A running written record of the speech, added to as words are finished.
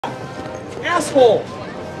Asshole!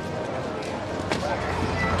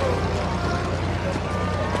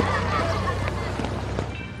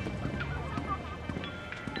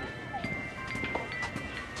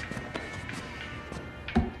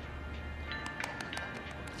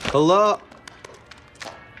 Hello?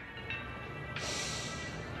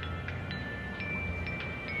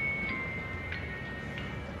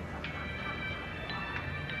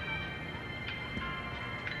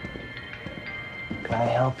 Can I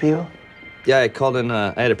help you? Yeah, I called in,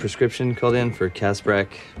 I had a prescription called in for Casbrac.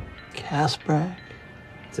 Casbrac?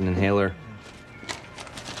 It's an inhaler.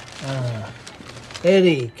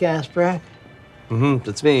 Eddie Casbrac? Mm-hmm,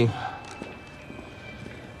 that's me.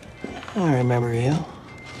 I remember you.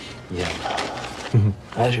 Yeah.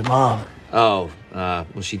 How's your mom? Oh, well,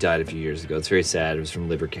 she died a few years ago. It's very sad. It was from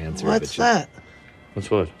liver cancer. What's that? What's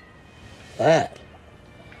what? That.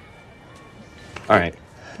 All right.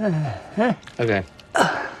 Okay.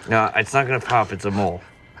 No, it's not gonna pop. It's a mole.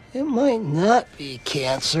 It might not be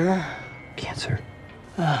cancer, Cancer?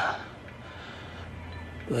 but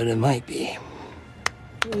it might be.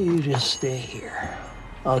 You just stay here.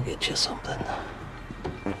 I'll get you something.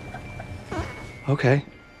 Okay.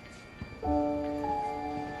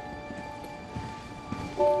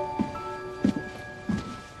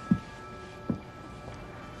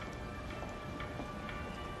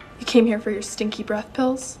 You came here for your stinky breath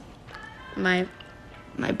pills? My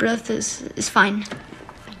breath is fine.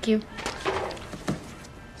 Thank you.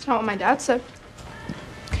 It's not what my dad said.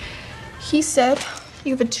 He said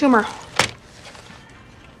you have a tumor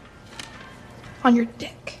on your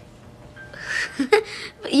dick.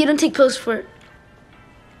 But you don't take pills for it.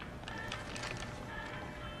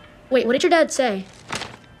 Wait, what did your dad say?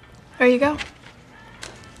 There you go.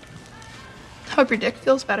 Hope your dick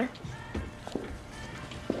feels better.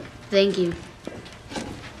 Thank you.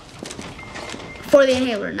 For the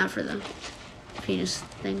inhaler, not for the penis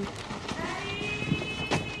thing.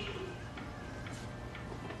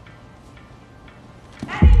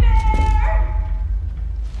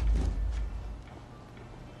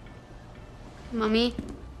 Mommy?